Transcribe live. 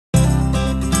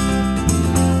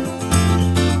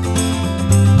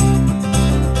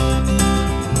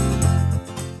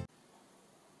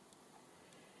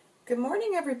Good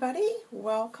morning, everybody.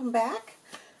 Welcome back.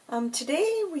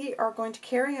 Today we are going to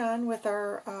carry on with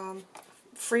our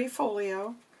free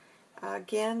folio.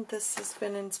 Again, this has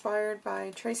been inspired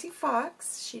by Tracy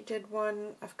Fox. She did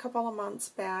one a couple of months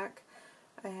back,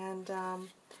 and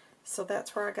so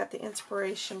that's where I got the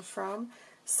inspiration from.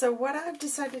 So what I've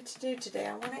decided to do today,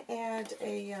 I want to add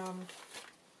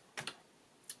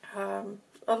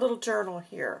a little journal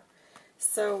here.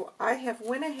 So I have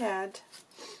went ahead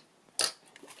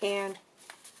and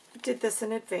did this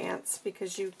in advance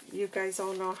because you guys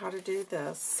all know how to do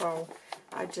this. So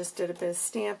I just did a bit of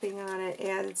stamping on it,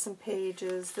 added some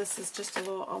pages. This is just a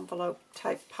little envelope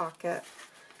type pocket.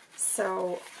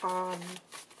 So,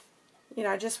 you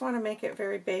know, I just want to make it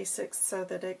very basic so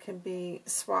that it can be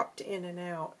swapped in and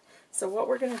out. So what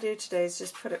we're going to do today is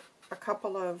just put a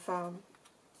couple of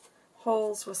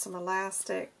holes with some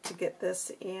elastic to get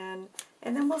this in,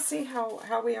 and then we'll see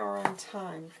how we are on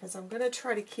time, because I'm going to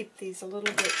try to keep these a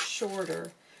little bit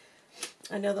shorter.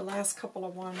 I know the last couple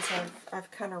of ones I've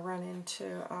kind of run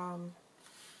into,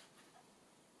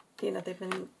 you know, they've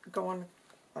been going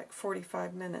like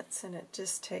 45 minutes, and it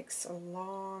just takes a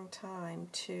long time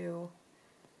to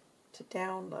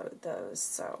download those.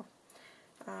 So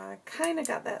I kind of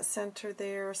got that center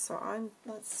there, so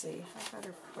let's see, I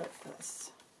better put this.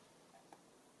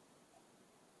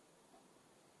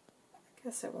 I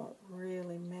guess it won't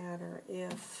really matter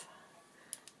if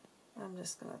I'm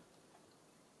just going to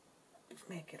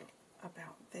make it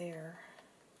about there.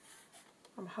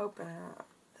 I'm hoping that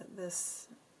this,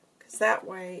 because that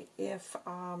way if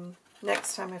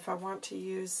next time if I want to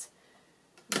use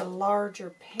the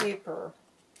larger paper,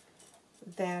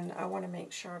 then I want to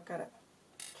make sure I've got it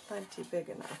plenty big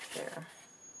enough there.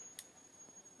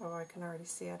 Oh, I can already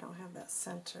see I don't have that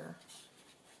center.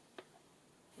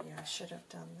 Yeah, I should have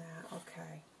done that.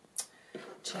 Okay.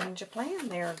 Change of plan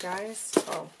there, guys.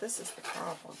 Oh, this is the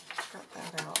problem. Got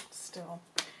that out still.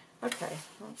 Okay,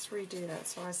 let's redo that.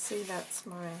 So I see that's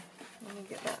my, let me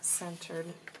get that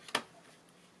centered.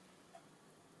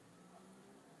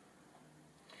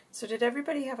 So did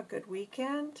everybody have a good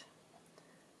weekend?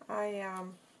 I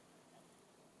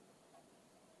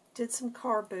did some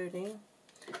car booting,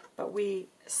 but we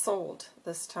sold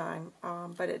this time,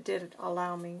 but it did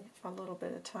allow me a little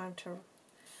bit of time to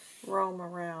roam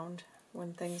around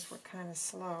when things were kind of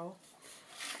slow,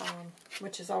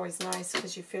 which is always nice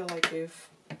because you feel like you've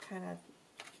kind of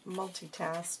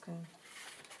multitasked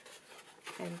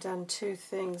and done two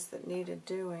things that needed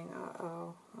doing.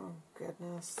 Uh-oh, oh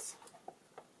goodness.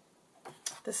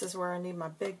 This is where I need my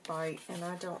big bite, and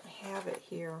I don't have it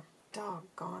here.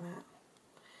 Doggone it.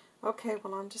 Okay,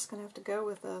 well, I'm just going to have to go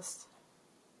with this.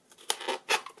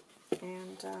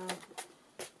 And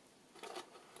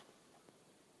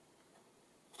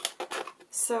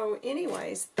so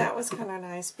anyways, that was kind of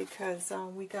nice because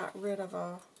we got rid of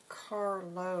a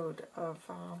carload of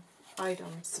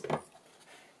items.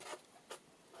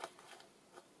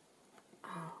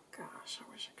 Oh gosh, I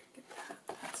wish I could get that.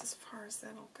 That's as far as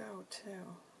that'll go too.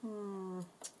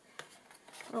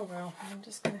 Oh well, I'm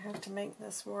just going to have to make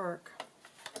this work.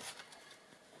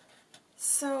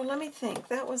 So let me think.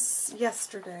 That was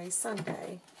yesterday,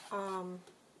 Sunday,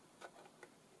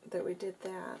 that we did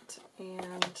that.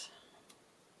 And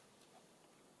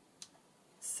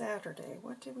Saturday,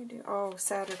 what did we do? Oh,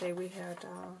 Saturday we had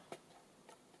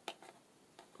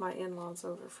my in-laws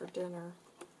over for dinner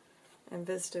and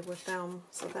visited with them.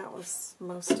 So that was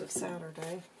most of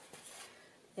Saturday.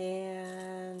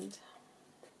 And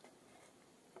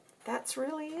that's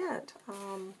really it.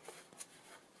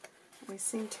 We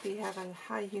seem to be having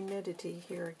high humidity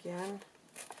here again.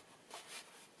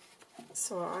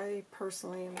 So I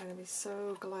personally am going to be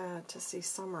so glad to see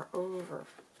summer over.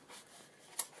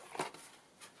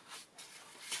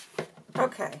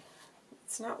 Okay.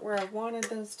 It's not where I wanted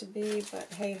those to be,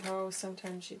 but hey ho,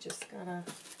 sometimes you just gotta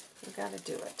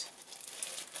do it.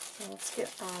 So let's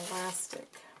get our elastic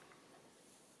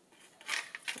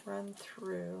run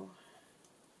through.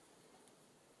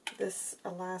 This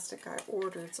elastic I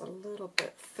ordered is a little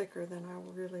bit thicker than I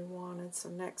really wanted, so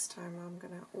next time I'm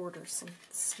going to order some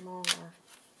smaller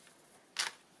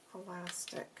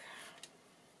elastic.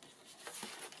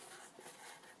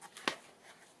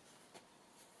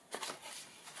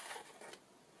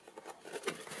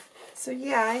 So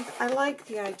yeah, I like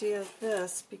the idea of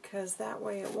this because that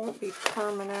way it won't be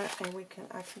permanent, and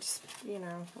I can just, you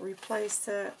know, replace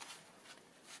it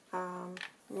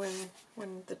when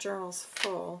the journal's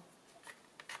full.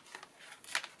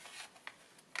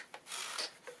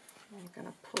 I'm going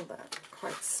to pull that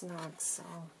quite snug, so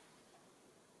I'll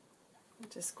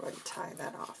just go ahead and tie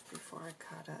that off before I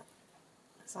cut it.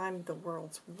 because I'm the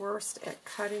world's worst at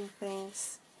cutting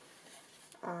things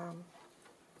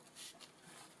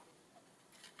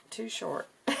too short.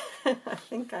 I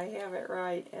think I have it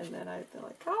right, and then I feel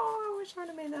like, oh, I wish I would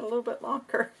have made that a little bit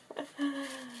longer.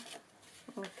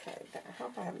 Okay, I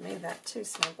hope I haven't made that too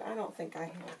snug, but I don't think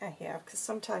I have, because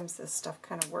sometimes this stuff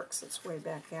kind of works its way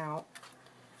back out.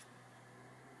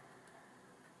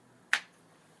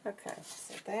 Okay,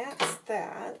 so that's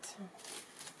that.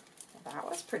 That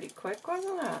was pretty quick,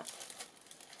 wasn't it?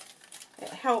 It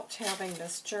helped having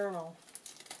this journal.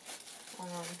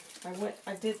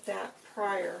 I did that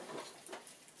prior,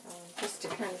 just to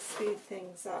kind of speed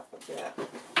things up a bit,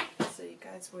 so you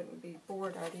guys wouldn't be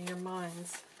bored out of your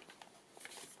minds.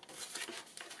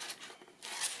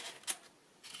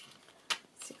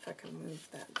 See if I can move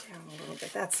that down a little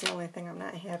bit. That's the only thing I'm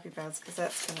not happy about, because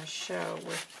that's going to show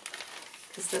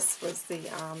because this was the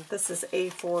this is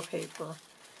A4 paper,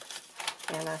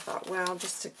 and I thought, well,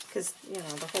 just because you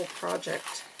know the whole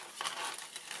project,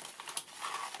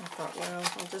 I thought, well,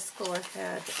 I'll just go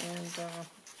ahead and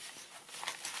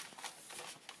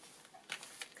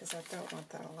because I don't want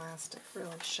that elastic really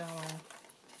showing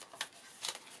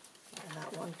in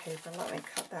that one paper. Let me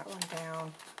cut that one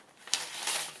down.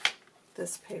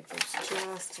 This paper's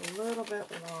just a little bit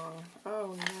long.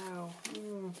 Oh no.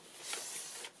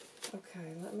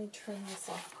 Okay, let me trim this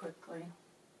off quickly.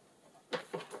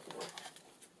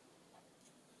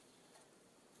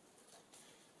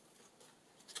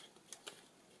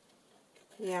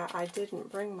 Yeah, I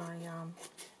didn't bring my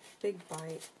Big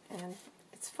Bite, and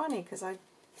it's funny because I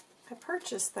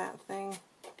purchased that thing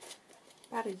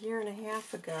about 1.5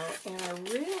 years ago, and I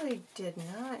really did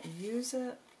not use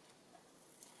it.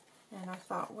 And I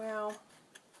thought, well,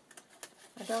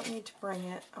 I don't need to bring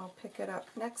it. I'll pick it up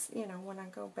next, you know, when I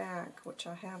go back, which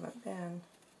I haven't been.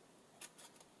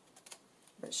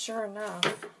 But sure enough,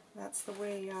 that's the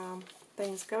way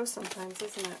things go sometimes,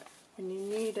 isn't it? When you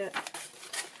need it,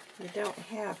 you don't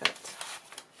have it.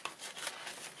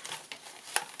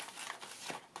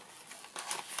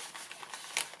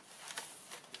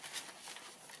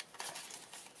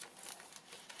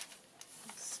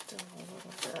 Still a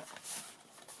little bit.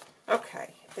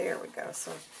 Okay, there we go.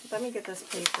 So let me get this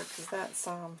paper, because that's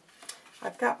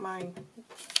I've got my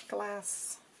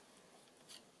glass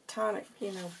tonic,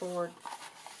 you know, board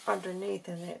underneath,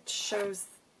 and it shows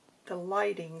the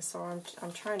lighting, so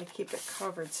I'm trying to keep it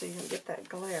covered so you can get that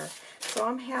glare. So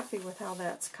I'm happy with how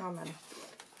that's coming.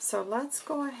 So let's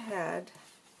go ahead.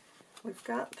 We've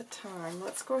got the time.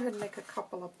 Let's go ahead and make a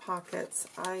couple of pockets.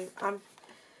 I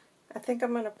think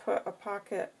I'm going to put a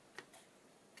pocket.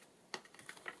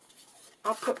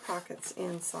 I'll put pockets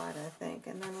inside, I think,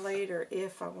 and then later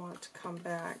if I want to come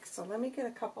back. So let me get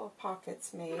a couple of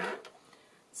pockets made.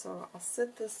 So I'll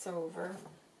sit this over,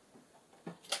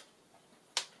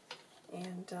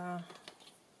 and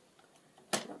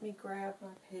let me grab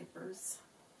my papers.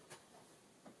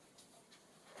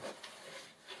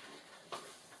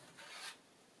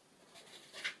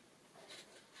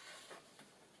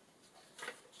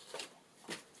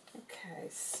 Okay,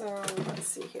 so let's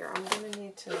see here. I'm going to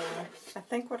need to, I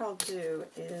think what I'll do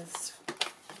is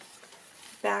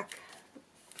back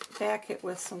it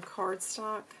with some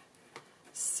cardstock.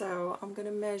 So I'm going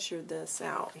to measure this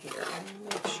out here. Let me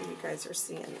make sure you guys are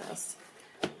seeing this.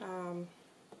 I'm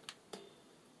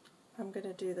going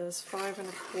to do those 5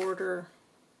 1/4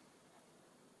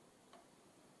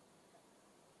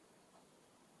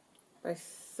 by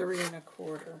 3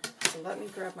 1/4. So let me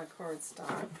grab my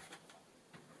cardstock.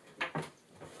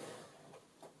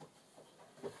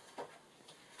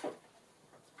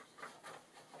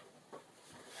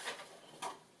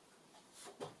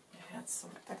 I had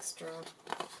some extra.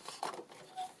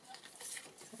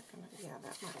 Yeah,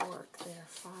 that might work there.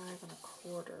 5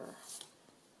 1/4.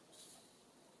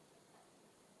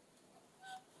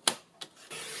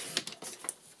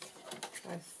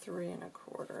 By 3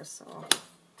 1/4. So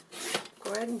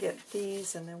go ahead and get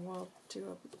these, and then we'll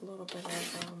do a little bit of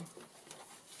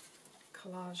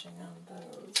collaging on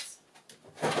those.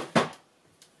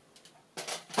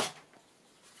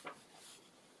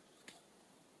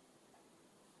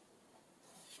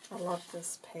 I love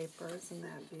this paper. Isn't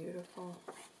that beautiful?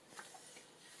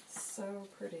 So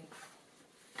pretty.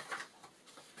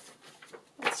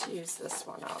 Let's use this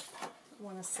one up. I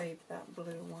want to save that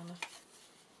blue one.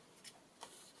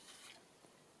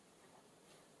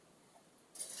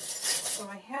 So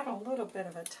I had a little bit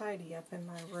of a tidy up in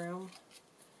my room,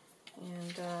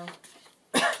 and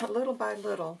little by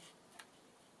little,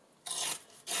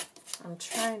 I'm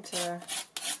trying to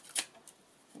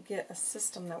get a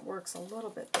system that works a little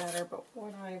bit better. But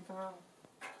what I've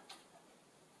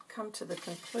come to the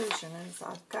conclusion is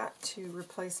I've got to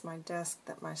replace my desk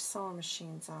that my sewing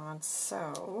machine's on,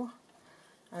 so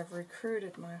I've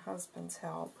recruited my husband's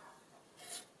help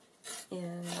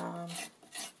in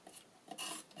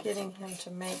getting him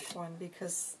to make one,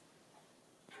 because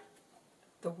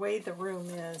the way the room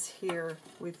is here,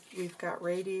 we've got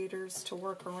radiators to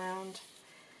work around,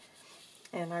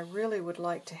 and I really would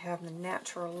like to have the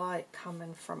natural light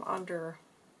coming from under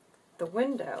the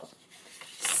window.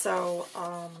 So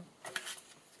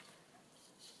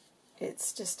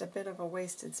it's just a bit of a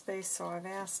wasted space, so I've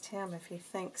asked him if he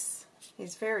thinks,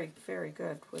 he's very, very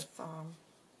good with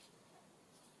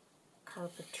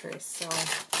carpentry, so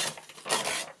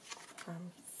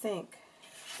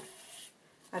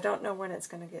I don't know when it's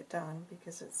going to get done,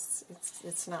 because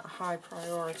it's not high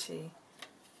priority.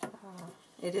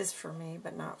 It is for me,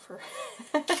 but not for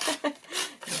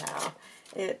no.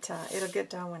 It'll get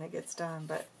done when it gets done,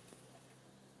 but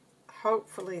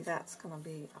hopefully that's going to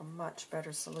be a much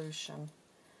better solution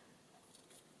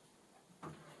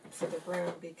for the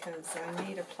room, because I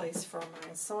need a place for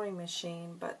my sewing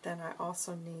machine, but then I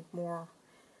also need more,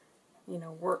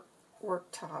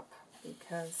 worktop,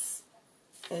 because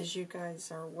as you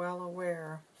guys are well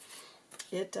aware,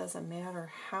 it doesn't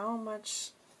matter how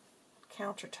much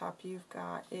countertop you've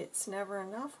got, it's never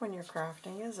enough when you're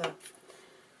crafting, is it?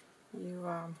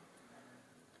 You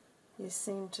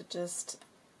seem to just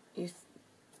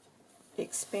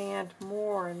expand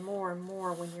more and more and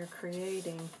more when you're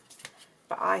creating,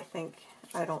 but I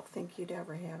don't think you'd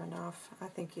ever have enough. I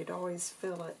think you'd always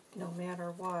fill it no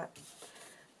matter what.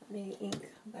 Let me ink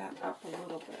that up a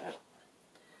little bit.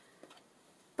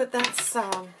 But that's,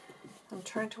 I'm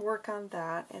trying to work on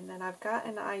that, and then I've got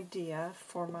an idea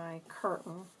for my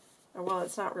curtain. Well,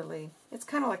 it's not really, it's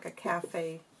kind of like a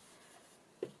cafe,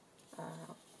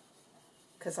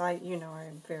 because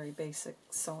I'm very basic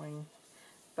sewing,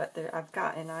 but I've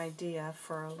got an idea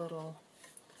for a little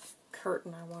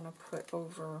curtain I want to put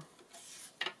over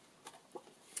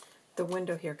the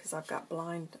window here, because I've got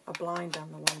a blind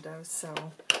on the window, so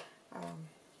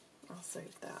I'll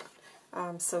save that.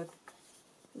 So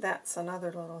that's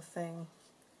another little thing.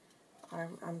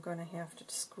 I'm going to have to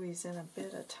squeeze in a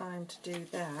bit of time to do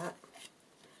that.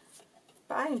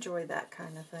 But I enjoy that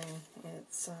kind of thing.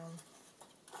 It's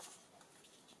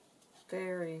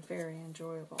very, very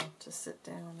enjoyable to sit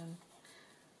down and.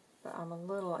 But I'm a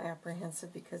little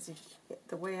apprehensive because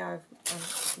the way I'm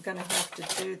going to have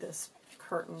to do this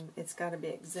curtain, it's got to be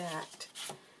exact,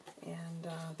 and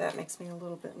that makes me a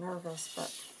little bit nervous.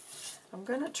 But I'm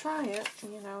going to try it.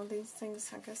 These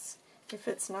things, I guess, if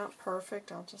it's not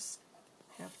perfect, I'll just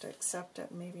have to accept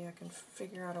it. Maybe I can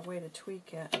figure out a way to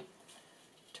tweak it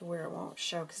to where it won't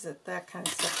show, because that kind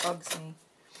of stuff bugs me.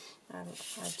 I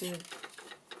do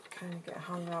kind of get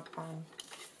hung up on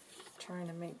trying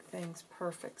to make things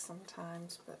perfect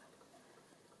sometimes, but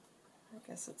I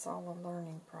guess it's all a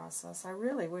learning process. I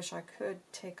really wish I could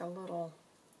take a little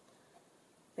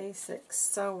basic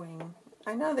sewing.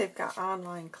 I know they've got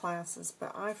online classes,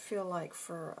 but I feel like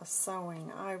for a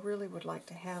sewing, I really would like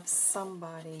to have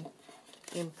somebody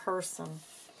in person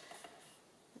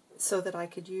so that I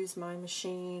could use my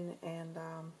machine and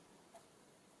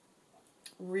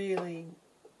really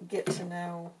get to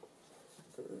know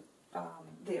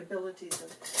the abilities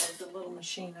of the little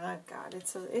machine I've got.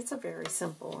 It's a very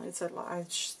simple.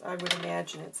 I would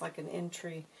imagine it's like an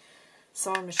entry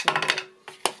sewing machine,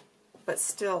 but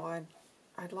still,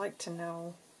 I'd like to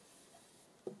know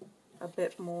a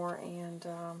bit more, and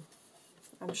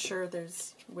I'm sure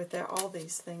there's, with all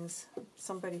these things,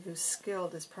 somebody who's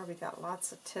skilled has probably got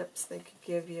lots of tips they could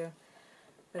give you.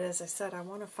 But as I said, I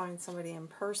want to find somebody in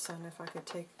person if I could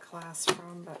take a class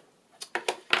from, but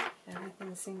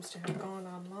everything seems to have gone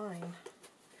online.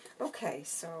 Okay,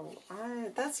 so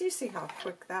you see how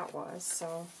quick that was.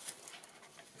 So,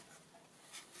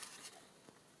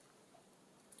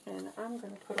 and I'm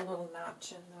going to put a little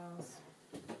notch in those.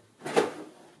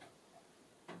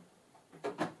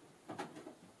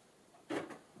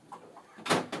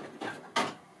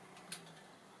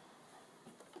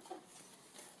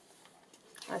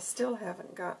 I still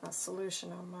haven't gotten a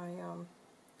solution on my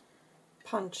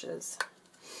punches.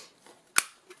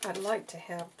 I'd like to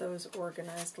have those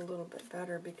organized a little bit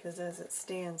better, because as it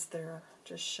stands, they're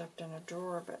just shoved in a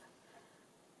drawer, but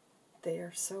they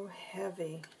are so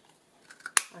heavy.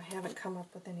 I haven't come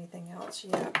up with anything else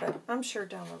yet, but I'm sure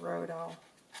down the road I'll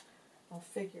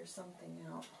figure something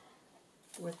out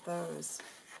with those.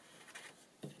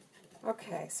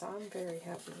 Okay, so I'm very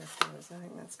happy with those. I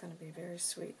think that's going to be very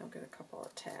sweet. I'll get a couple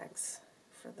of tags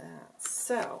for that.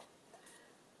 So,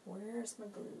 where's my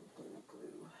glue?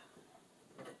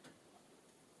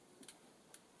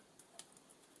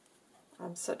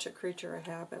 I'm such a creature of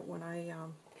habit. When I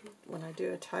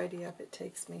do a tidy up, it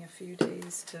takes me a few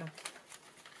days to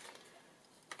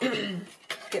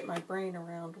get my brain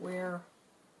around where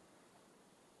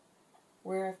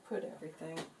I've put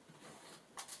everything.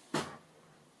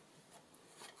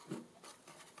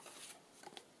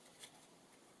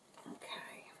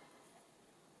 Okay.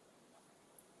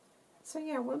 So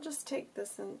yeah, we'll just take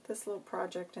this little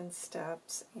project in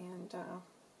steps, and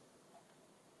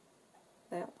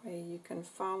that way you can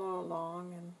follow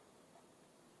along and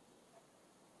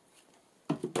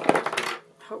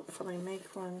hopefully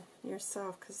make one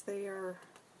yourself, because they are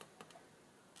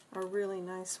a really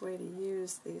nice way to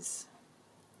use this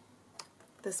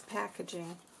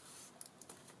packaging.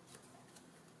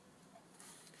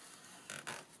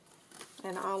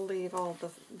 And I'll leave all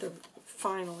the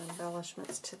final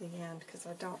embellishments to the end, because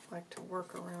I don't like to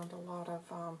work around a lot of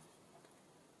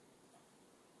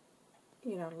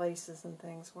you know, laces and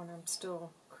things when I'm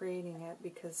still creating it,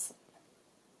 because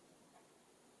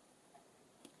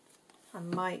I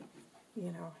might,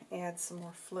 you know, add some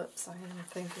more flips. I am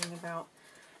thinking about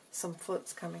some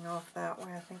flips coming off that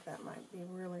way. I think that might be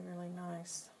really, really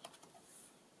nice.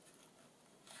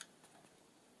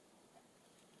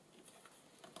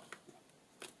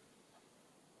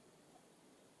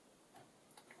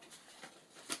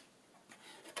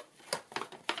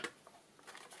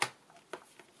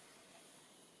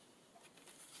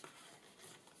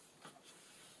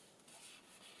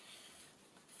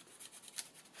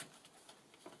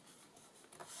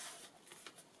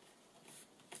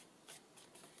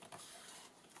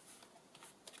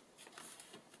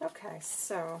 Okay,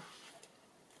 so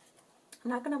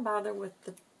I'm not going to bother with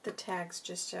the tags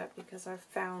just yet, because I've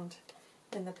found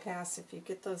in the past if you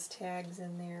get those tags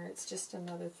in there, it's just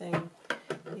another thing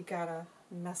you got to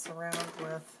mess around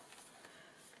with.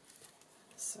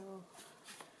 So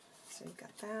you've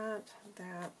got that.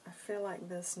 I feel like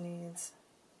this needs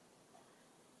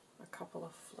a couple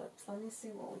of flips. Let me see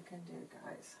what we can do,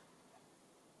 guys.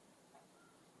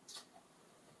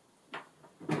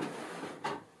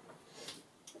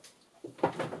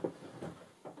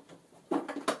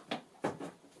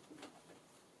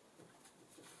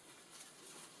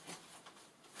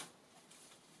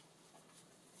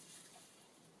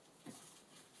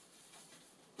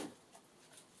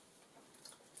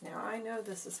 Now, I know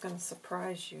this is going to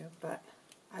surprise you, but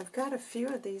I've got a few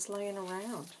of these laying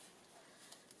around.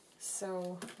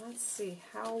 So, let's see,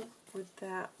 how would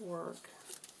that work?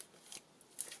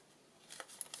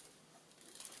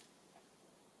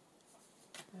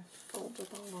 I folded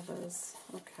all of those.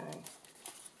 Okay.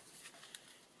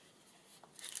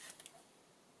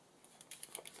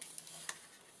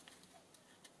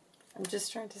 I'm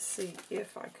just trying to see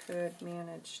if I could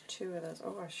manage two of those.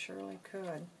 Oh, I surely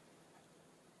could.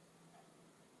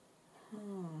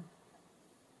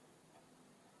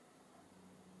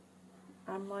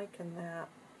 I'm liking that.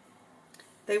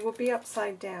 They will be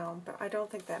upside down, but I don't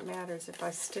think that matters if I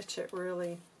stitch it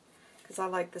really, because I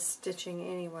like the stitching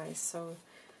anyway. So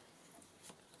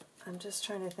I'm just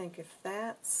trying to think if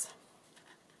that's...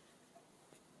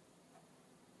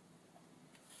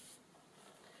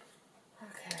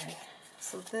 Okay,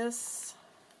 so this,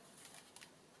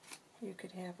 you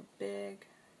could have a big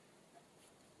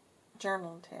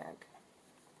journal tag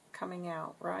coming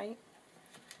out, right?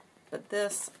 But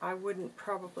this, I wouldn't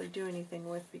probably do anything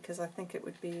with, because I think it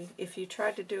would be, if you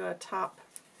tried to do a top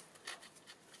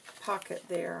pocket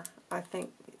there, I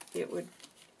think it would,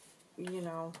 you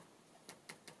know,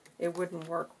 it wouldn't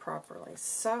work properly.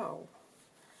 So,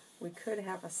 we could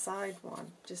have a side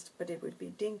one, but it would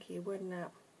be dinky, wouldn't it?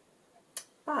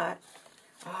 But,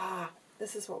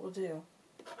 this is what we'll do.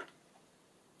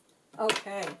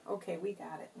 Okay, we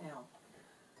got it now.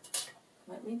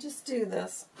 Let me just do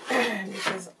this,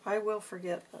 because I will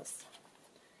forget this.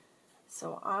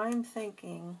 So I'm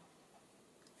thinking,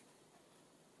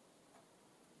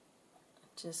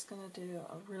 just going to do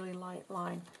a really light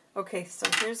line. Okay, so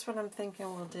here's what I'm thinking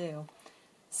we'll do.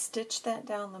 Stitch that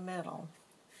down the middle.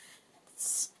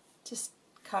 Just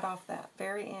cut off that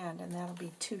very end, and that'll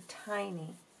be two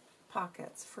tiny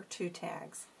pockets for two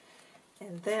tags.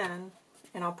 And then,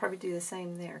 and I'll probably do the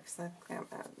same there, because that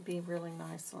would be really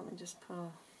nice. So let me just put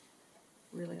a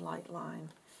really light line.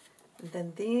 And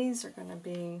then these are going to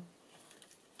be,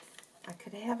 I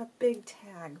could have a big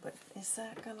tag, but is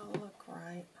that going to look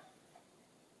right?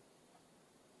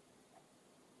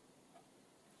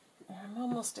 I'm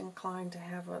almost inclined to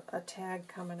have a tag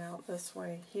coming out this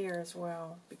way here as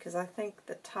well, because I think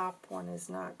the top one is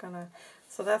not going to,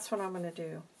 so that's what I'm going to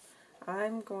do.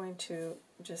 I'm going to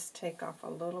just take off a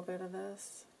little bit of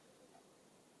this.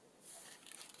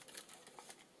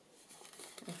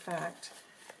 In fact,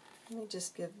 let me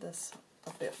just give this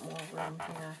a bit more room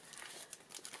here.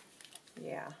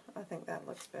 Yeah, I think that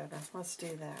looks better. Let's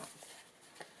do that.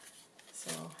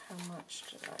 So how much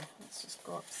did I? Let's just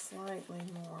go up slightly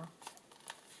more.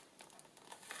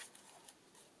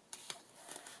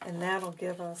 And that'll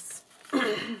give us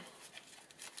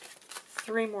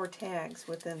 3 more tags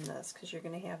within this, because you're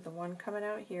going to have the one coming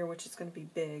out here, which is going to be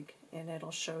big, and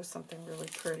it'll show something really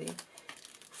pretty.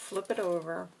 Flip it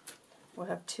over. We'll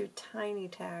have 2 tiny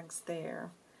tags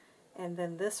there. And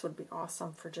then this would be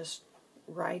awesome for just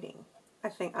writing. I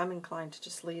think I'm inclined to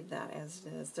just leave that as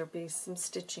it is. There'll be some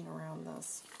stitching around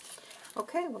this.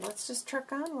 Okay, well, let's just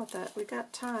truck on with it. We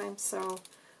got time, so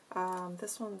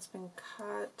this one's been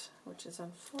cut, which is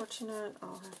unfortunate.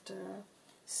 I'll have to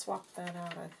swap that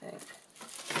out, I think.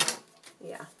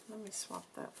 Yeah, let me swap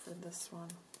that for this one.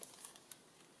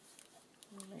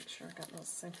 Let me make sure I got those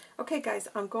things. Okay, guys,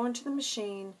 I'm going to the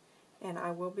machine, and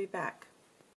I will be back.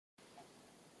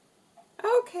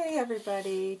 Okay,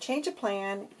 everybody, change of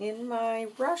plan. In my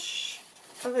rush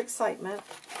of excitement,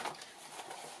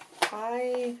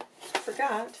 I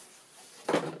forgot,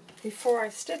 before I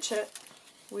stitch it,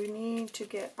 we need to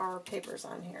get our papers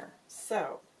on here.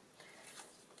 So,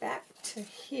 back to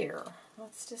here.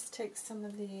 Let's just take some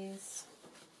of these,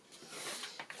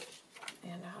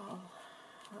 and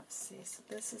let's see, so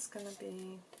this is going to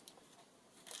be,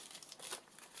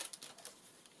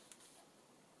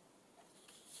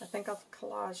 I think I'll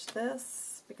collage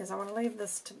this, because I want to leave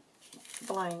this to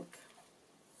blank.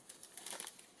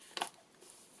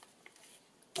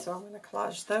 So I'm going to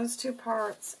collage those 2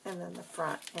 parts, and then the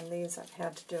front, and these I've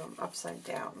had to do them upside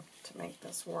down to make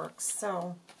this work.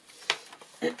 So,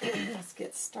 let's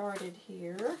get started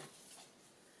here.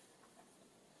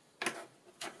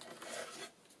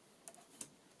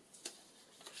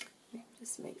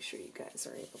 Just make sure you guys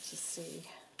are able to see.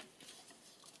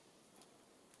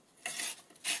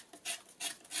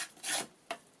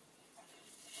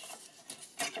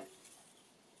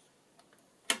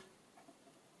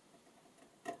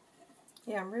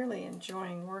 Yeah, I'm really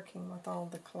enjoying working with all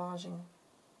the collaging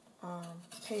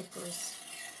papers.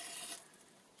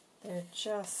 They're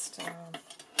just,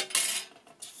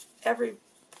 every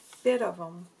bit of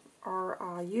them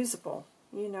are usable,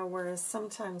 you know, whereas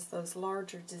sometimes those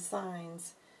larger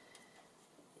designs,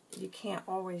 you can't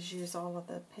always use all of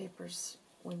the papers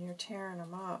when you're tearing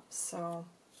them up, so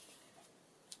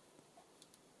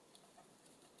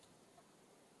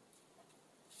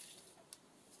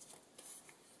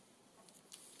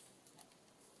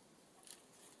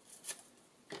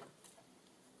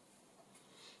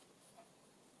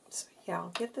yeah, I'll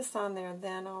get this on there,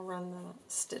 then I'll run the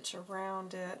stitch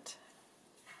around it,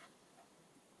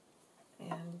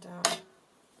 and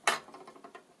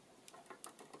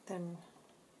then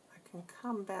I can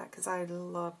come back, because I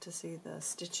love to see the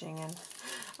stitching, and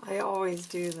I always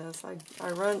do this.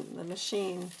 I run the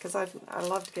machine, because I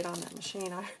love to get on that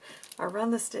machine. I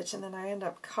run the stitch, and then I end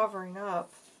up covering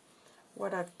up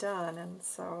what I've done, and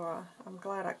so I'm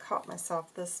glad I caught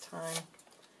myself this time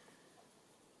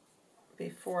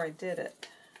before I did it,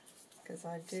 because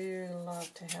I do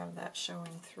love to have that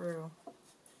showing through.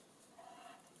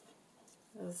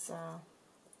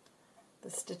 The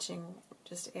stitching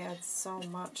just adds so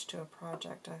much to a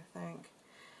project, I think.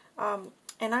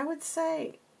 And I would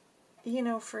say, you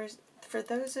know, for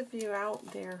those of you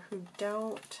out there who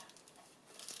don't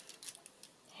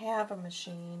have a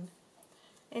machine,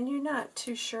 and you're not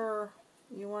too sure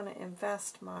you want to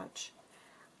invest much,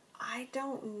 I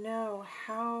don't know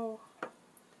how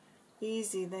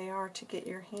easy they are to get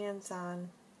your hands on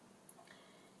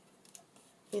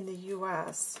in the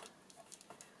U.S.,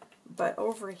 but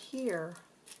over here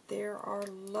there are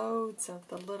loads of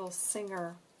the little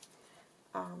Singer,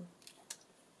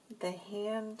 the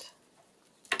hand,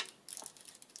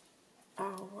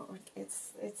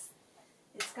 it's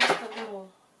got the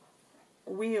little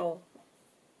wheel,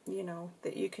 you know,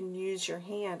 that you can use your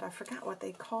hand. I forgot what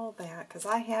they call that, because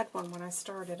I had one when I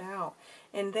started out,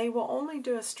 and they will only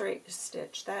do a straight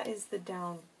stitch. That is the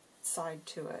downside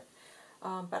to it.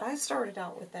 But I started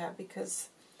out with that because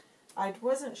I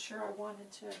wasn't sure I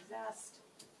wanted to invest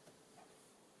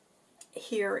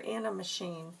here in a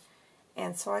machine,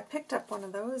 and so I picked up one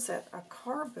of those at a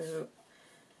car boot,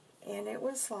 and it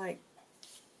was like,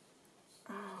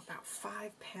 about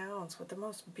 5 pounds with the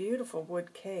most beautiful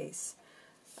wood case.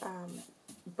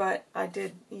 But I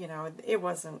did, you know, it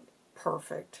wasn't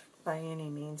perfect by any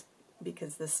means,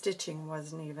 because the stitching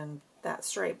wasn't even that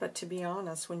straight. But to be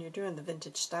honest, when you're doing the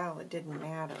vintage style, it didn't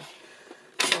matter.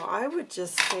 So I would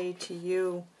just say to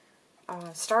you,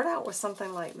 start out with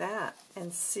something like that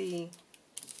and see.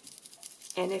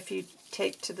 And if you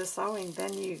take to the sewing,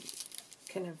 then you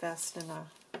can invest in a,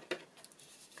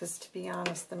 because to be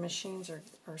honest, the machines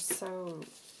are so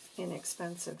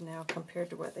inexpensive now compared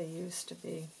to what they used to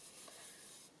be.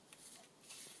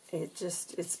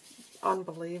 It's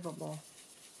unbelievable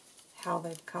how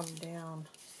they've come down.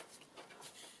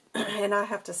 And I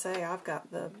have to say, I've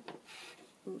got the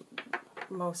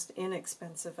most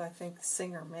inexpensive, I think,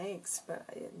 Singer makes, but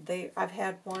I've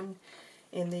had one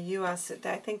in the U.S.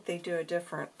 I think they do a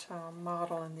different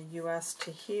model in the U.S.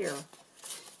 to here,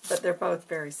 but they're both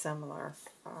very similar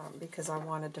because I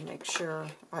wanted to make sure,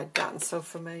 I'd gotten so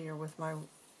familiar with my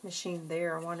machine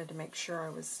there, I wanted to make sure I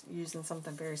was using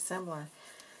something very similar.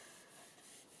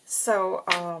 So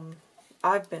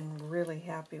I've been really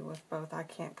happy with both. I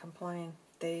can't complain.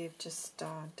 They've just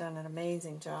done an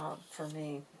amazing job for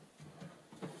me.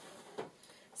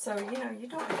 So, you know, you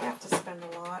don't have to spend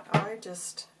a lot. I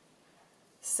just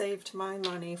saved my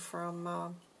money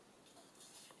from,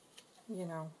 you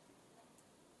know,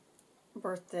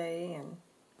 birthday and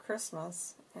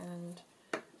Christmas, and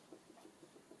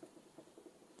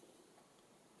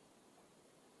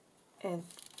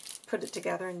put it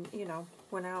together, and, you know,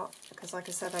 went out, because like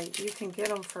I said, you can get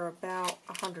them for about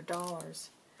 $100,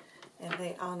 and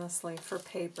they honestly, for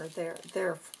paper,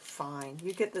 they're fine.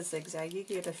 You get the zigzag, you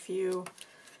get a few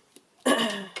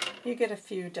you get a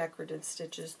few decorative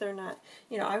stitches. They're not,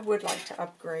 you know, I would like to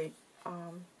upgrade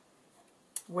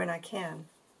when I can,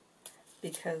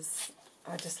 because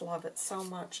I just love it so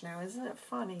much now. Isn't it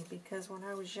funny? Because when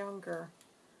I was younger,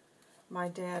 my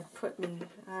dad put me,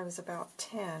 I was about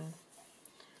 10,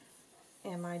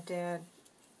 and my dad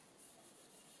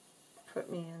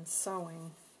put me in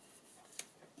sewing,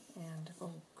 and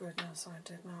oh goodness, I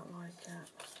did not like that.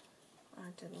 I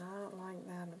did not like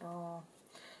that at all.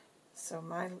 So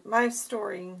my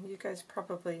story, you guys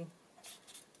probably,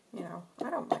 you know,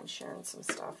 I don't mind sharing some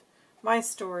stuff. My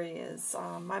story is,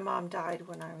 my mom died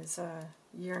when I was a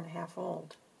year and a half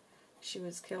old. She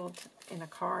was killed in a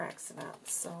car accident.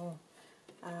 So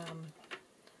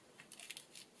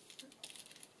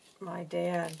my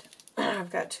dad, I've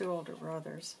got 2 older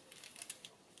brothers,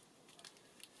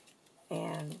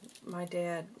 and my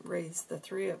dad raised the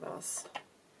 3 of us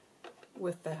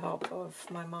with the help of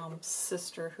my mom's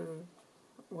sister, who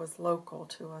was local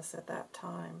to us at that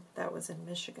time. That was in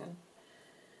Michigan.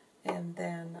 And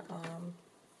then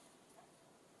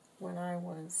when I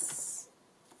was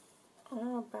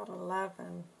about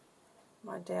 11,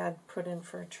 my dad put in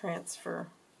for a transfer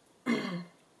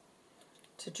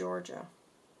to Georgia,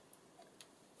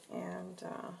 and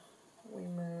we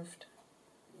moved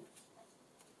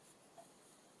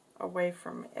away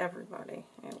from everybody.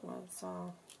 It was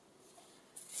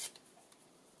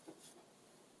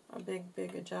a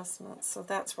big adjustment. So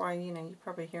that's why, you know, you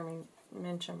probably hear me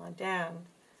mention my dad,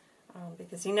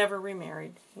 because he never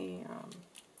remarried. He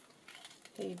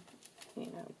you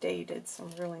know, dated some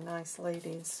really nice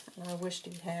ladies, and I wished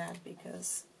he had,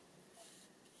 because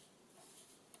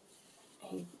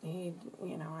he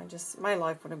you know, my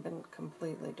life would have been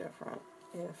completely different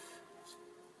if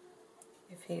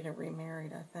he'd have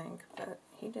remarried, I think, but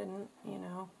he didn't, you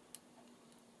know.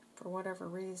 For whatever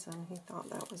reason, he thought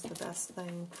that was the best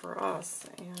thing for us,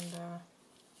 and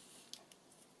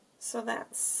so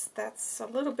that's a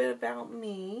little bit about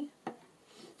me.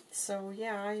 So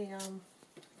yeah, I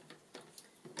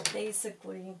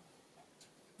basically,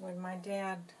 when my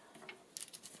dad,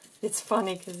 it's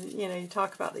funny because, you know, you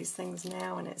talk about these things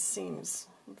now and it seems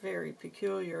very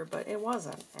peculiar, but it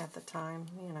wasn't at the time,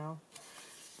 you know.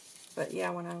 But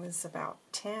yeah, when I was about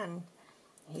 10,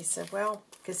 he said, well,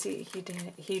 because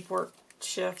he'd worked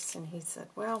shifts, and he said,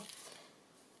 well,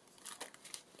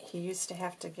 he used to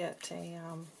have to get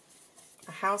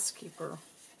a housekeeper,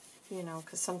 you know,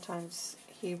 because sometimes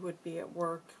he would be at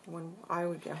work when I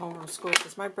would get home from school,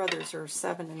 because my brothers are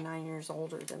 7 and 9 years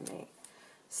older than me,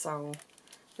 so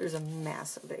there's a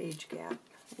massive age gap,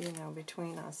 you know,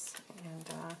 between us,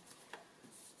 and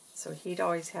so he'd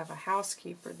always have a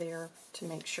housekeeper there to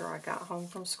make sure I got home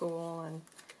from school, and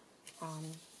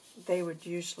they would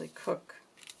usually cook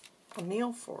a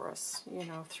meal for us, you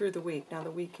know, through the week. Now, the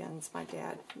weekends, my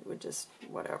dad would just,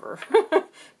 whatever,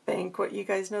 banquet. You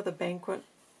guys know the banquet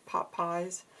pot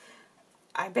pies?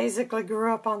 I basically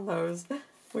grew up on those,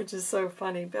 which is so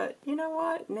funny. But you know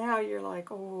what? Now you're like,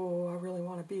 oh, I really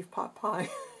want a beef pot pie.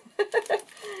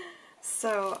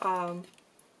 So,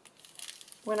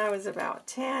 when I was about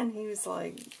 10, he was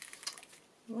like,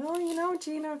 well, you know,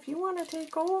 Gina, if you want to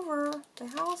take over the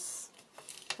house,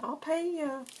 I'll pay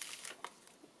you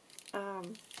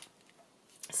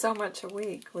so much a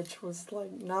week, which was like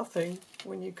nothing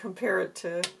when you compare it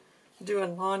to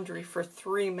doing laundry for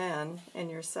 3 men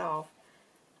and yourself.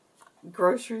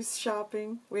 grocery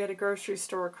shopping. We had a grocery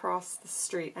store across the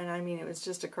street, and I mean it was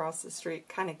just across the street,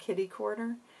 kind of kitty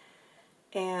corner.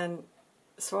 And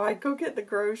so I'd go get the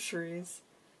groceries,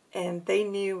 and they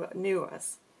knew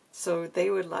us. So they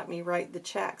would let me write the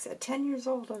checks. At 10 years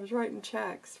old, I was writing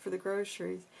checks for the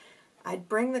groceries. I'd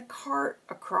bring the cart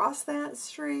across that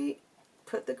street,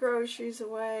 put the groceries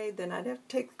away, then I'd have to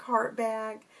take the cart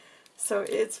back. So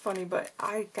it's funny, but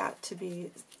I got to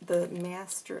be the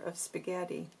master of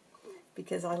spaghetti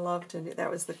because I loved to do that.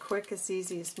 Was the quickest,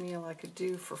 easiest meal I could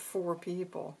do for 4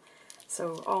 people.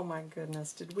 So, oh my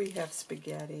goodness, did we have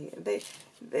spaghetti. It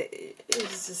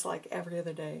was just like every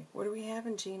other day. What are we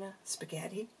having, Gina?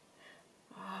 Spaghetti?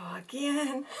 Oh,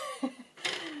 again.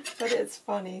 But it's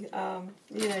funny.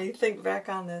 You know, you think back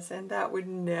on this, and that would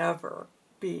never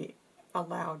be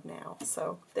allowed now.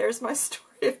 So, there's my story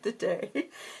of the day.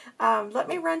 Let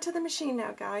me run to the machine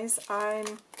now, guys. Oh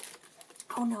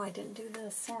no, I didn't do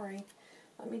this. Sorry.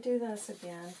 Let me do this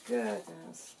again.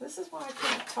 Goodness. This is why I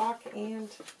can't talk and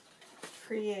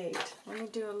create. Let me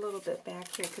do a little bit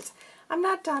back here because I'm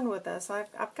not done with this.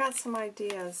 I've got some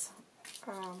ideas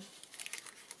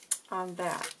on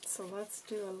that. So let's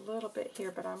do a little bit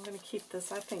here, but I'm going to keep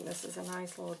this. I think this is a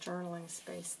nice little journaling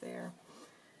space there.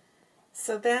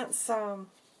 So that's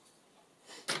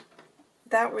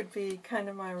that would be kind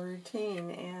of my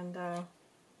routine, and let's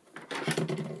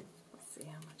see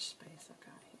how much space I've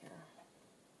got here.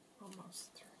 Almost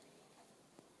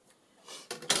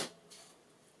 3.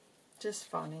 Just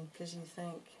funny, because you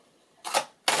think,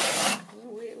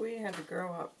 we had to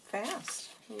grow up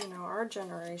fast. You know, our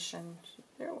generation,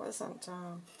 there wasn't,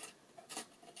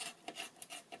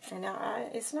 and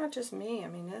it's not just me. I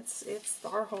mean, it's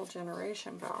our whole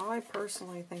generation, but I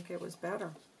personally think it was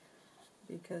better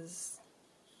because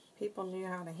people knew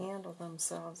how to handle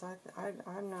themselves.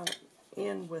 I'm not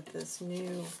in with this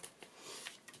new.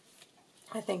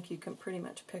 I think you can pretty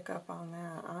much pick up on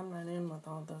that. I'm not in with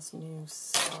all this new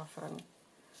stuff, and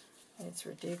it's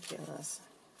ridiculous.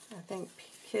 I think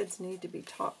kids need to be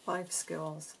taught life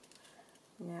skills.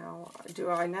 Now, do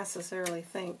I necessarily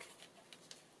think,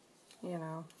 you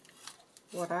know,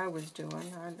 what I was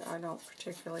doing? I don't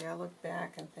particularly. I look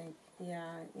back and think, yeah,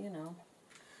 you know,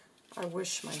 I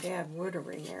wish my dad would have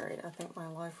remarried. I think my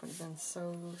life would have been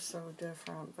so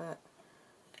different, but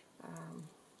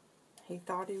he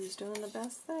thought he was doing the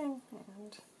best thing,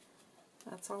 and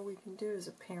that's all we can do as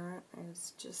a parent,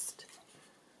 is just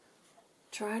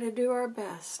try to do our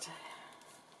best.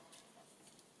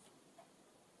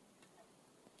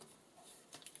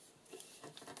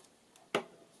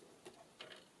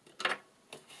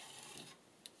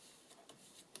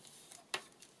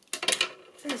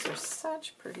 These are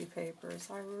such pretty papers.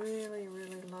 I really,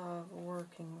 really love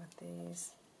working with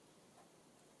these.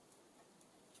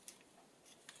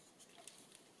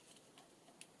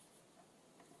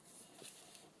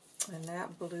 And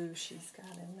that blue she's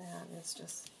got in that is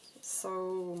just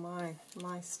so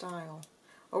my style.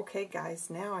 Okay, guys,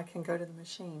 now I can go to the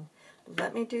machine.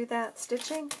 Let me do that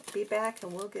stitching. Be back,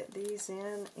 and we'll get these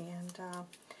in, and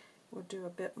we'll do a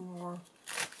bit more.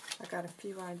 I got a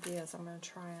few ideas I'm going to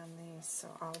try on these, so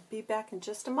I'll be back in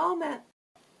just a moment.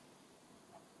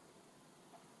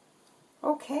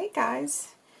 Okay,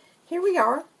 guys, here we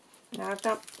are. Now, I've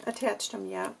not attached them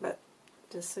yet, but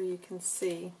just so you can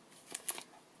see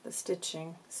the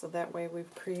stitching, so that way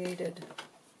we've created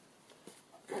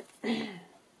 2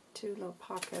 little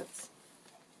pockets.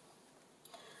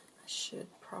 I should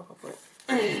probably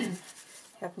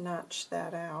have notched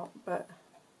that out, but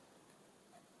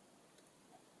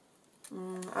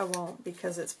I won't,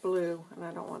 because it's blue, and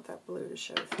I don't want that blue to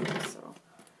show through, so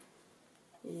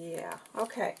yeah.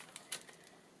 Okay,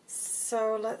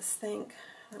 so let's think.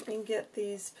 Let me get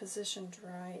these positioned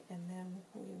right, and then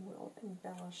we will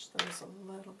embellish those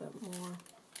a little bit more.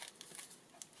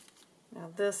 Now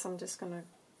this I'm just going to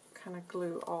kind of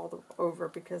glue all over,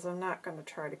 because I'm not going to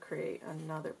try to create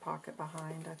another pocket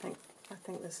behind. I think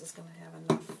this is going to have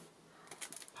enough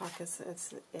pockets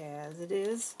as it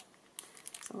is.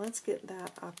 So let's get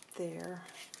that up there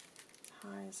as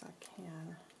high as I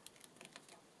can.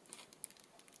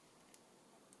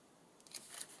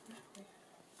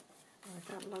 I've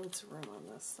got loads of room on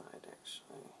this side,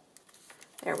 actually.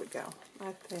 There we go.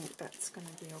 I think that's going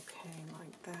to be okay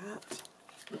like that.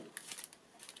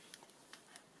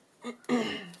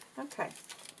 Okay.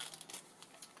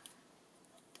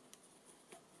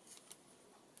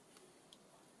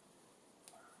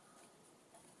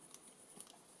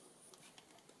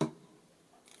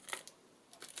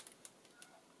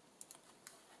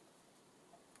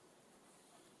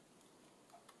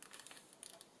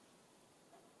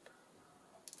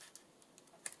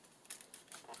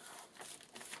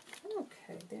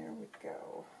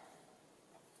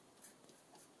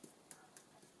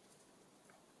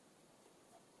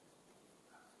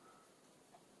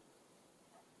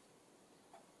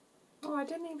 Oh, I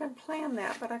didn't even plan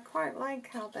that, but I quite like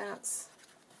how it's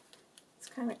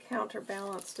kind of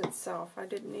counterbalanced itself. I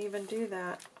didn't even do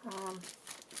that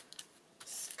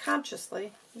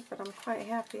consciously, but I'm quite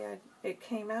happy it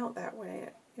came out that way.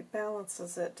 It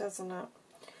balances it, doesn't it?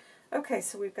 Okay,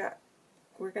 so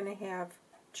we're going to have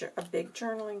a big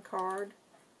journaling card,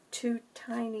 2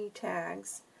 tiny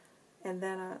tags, and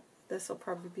then this will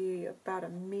probably be about a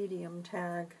medium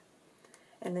tag.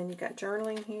 And then you got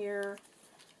journaling here,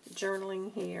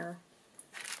 journaling here.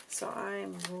 So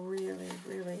I'm really,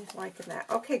 really liking that.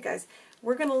 Okay, guys,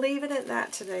 we're going to leave it at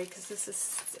that today because this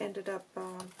has ended up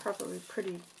probably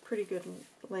pretty good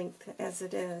length as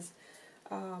it is.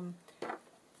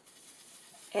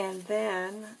 And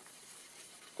then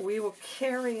we will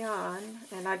carry on,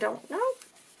 and I don't know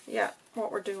yet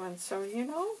what we're doing. So, you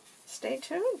know, stay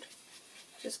tuned.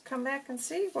 Just come back and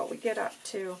see what we get up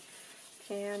to.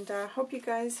 And I hope you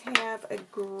guys have a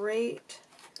great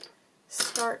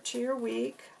start to your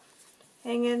week.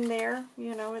 Hang in there.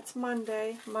 You know, it's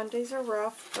Monday. Mondays are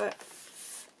rough, but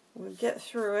we'll get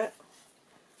through it.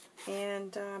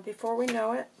 And before we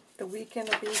know it, the weekend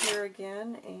will be here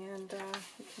again, and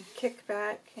you can kick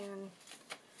back and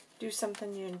do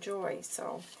something you enjoy.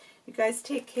 So, you guys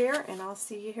take care, and I'll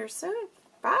see you here soon.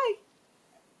 Bye!